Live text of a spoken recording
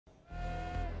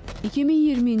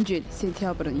2020-ci il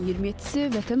sentyabrın 27-si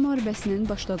Vətən müharibəsinin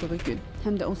başladığı gün,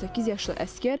 həm də 18 yaşlı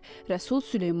əskər Rəsul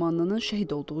Süleymanlının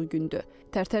şəhid olduğu gündür.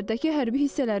 Tərtərdəki hərbi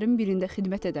hissələrin birində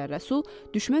xidmət edən Rəsul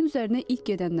düşmən üzərinə ilk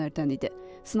gedənlərdən idi.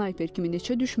 Snayper kimi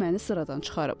neçə düşməni sıradan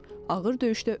çıxarıb, ağır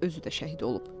döyüşdə özü də şəhid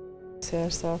olub. Səhər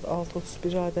saat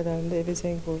 6:31 radələrində evə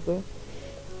zəng vurdu.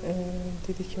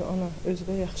 Dedi ki, ana,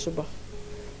 özünə yaxşı bax.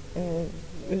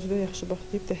 Özünə yaxşı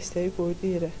bax deyib dəstəyi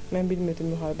qoydu yerə. Mən bilmirdim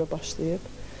müharibə başlayıb.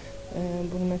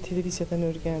 Bunu mən televiziyadan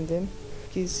öyrəndim.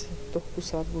 Biz 9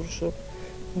 saat vuruşub,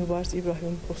 Mübariz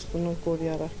İbrahim postunu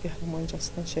qoruyaraq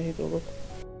qəhrəmancasından şəhid olub.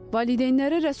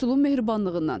 Valideynləri Rəsulun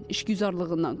mehribanlığından,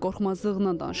 işgüzarlığından,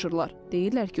 qorxmazlığından danışırlar.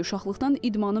 Deyirlər ki, uşaqlıqdan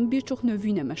idmanın bir çox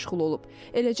növü ilə məşğul olub,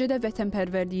 eləcə də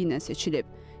vətənpərvərliyi ilə seçilib.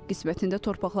 Qismətində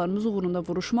torpaqlarımız uğrunda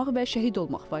vuruşmaq və şəhid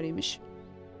olmaq var imiş.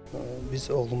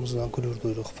 Biz oğlumuzla qürur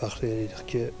duyuruq, fəxr edirik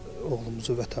ki,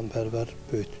 oğlumuzu vətənpərvər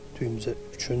böyütdüyümüz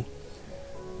üçün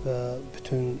və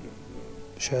bütün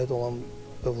şəhid olan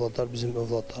övladlar bizim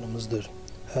övladlarımızdır.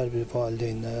 Hər bir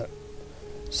valideynə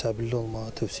səbirli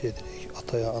olmağı tövsiyə edirik.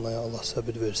 Ataya, anaya Allah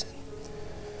səbir versin.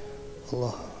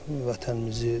 Allah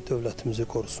vətənimizi, dövlətimizi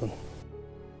qorusun.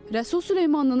 Rəsul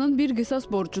Süleymanlının bir qisas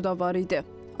borcu da var idi.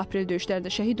 Aprel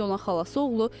döyüşlərdə şəhid olan xalası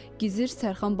oğlu Gizir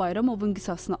Sərxan Bayramovun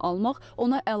qisasını almaq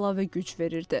ona əlavə güc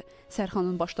verirdi.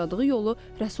 Sərxanın başladığı yolu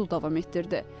Rəsul davam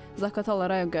etdirdi. Zaqatala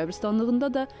rayon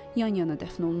qəbristanlığında da yan-yana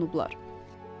dəfn olunublar.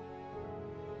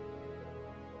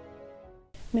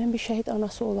 Mən bir şəhid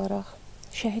anası olaraq,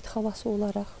 şəhid xalası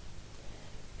olaraq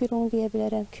bir onu deyə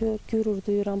bilərəm ki, qürur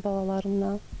duyuram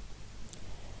balalarımla.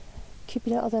 Ki,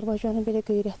 belə Azərbaycanın belə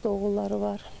qeyrətli oğulları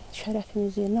var.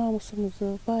 Şərəfimizi,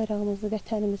 namusumuzu, bayrağımızı,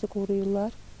 vətənimizi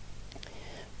qoruyurlar.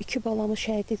 2 balamız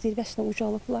şəhidlik zirvəsinə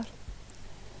ucalıblar.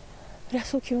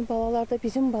 Rəsul kimi balalar da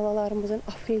bizim balalarımızın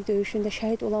aprel döyüşündə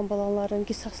şəhid olan balaların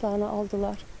qisaslarını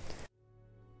aldılar.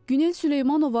 Günel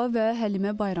Süleymanova və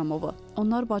Həlimə Bayramova.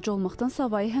 Onlar bacı olmaqdan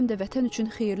savayı həm də vətən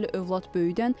üçün xeyirli övlad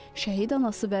böyüdən şəhid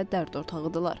anası və dərd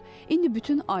ortağıdırlar. İndi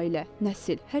bütün ailə,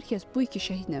 nəsil, hər kəs bu 2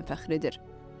 şəhidlə fəxr edir.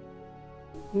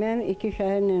 Mən 2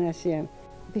 şəhid nənəsiyəm.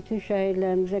 Bütün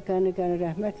şəhidlərimizə qəni-qəni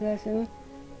rəhmət eləsin,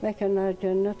 məkanları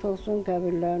cənnət olsun,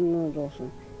 qəbirləri nur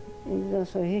olsun. İndidən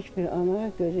sonra heç bir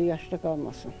ana gözü yaşlı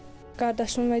qalmasın.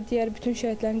 Qardaşım və digər bütün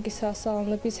şəhidlərin qisası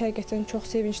alınıb. Biz həqiqətən çox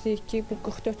sevincliyik ki, bu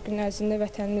 44 gün ərzində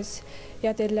vətənimiz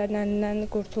yad ellərin əlindən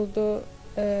qurtuldu.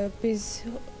 Biz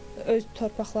öz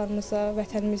torpaqlarımıza,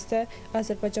 vətənimizdə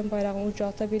Azərbaycan bayrağını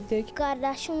ucalta bildik.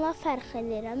 Qardaşımla fərq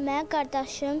edirəm. Mənim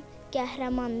qardaşım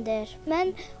qəhrəmandır.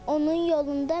 Mən onun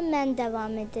yolunda mən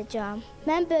davam edəcəm.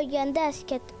 Mən bölgəndə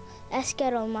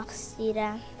əskər olmaq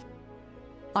istəyirəm.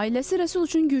 Ailəsi Rəsul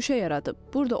üçün güşə yaradıb.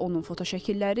 Burada onun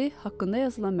fotoşəkilləri, haqqında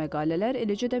yazılan məqalələr,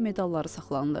 eləcə də medalları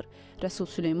saxlanılır. Rəsul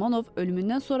Süleymanov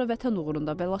ölümündən sonra vətən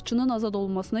uğrunda və Laçının azad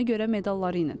olunmasına görə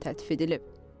medalları ilə təltif edilib.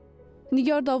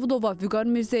 Nigar Davudova, Vüqar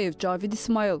Mirzəyev, Cavid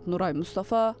İsmail, Nuray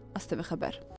Mustafa, AzTV xəbər.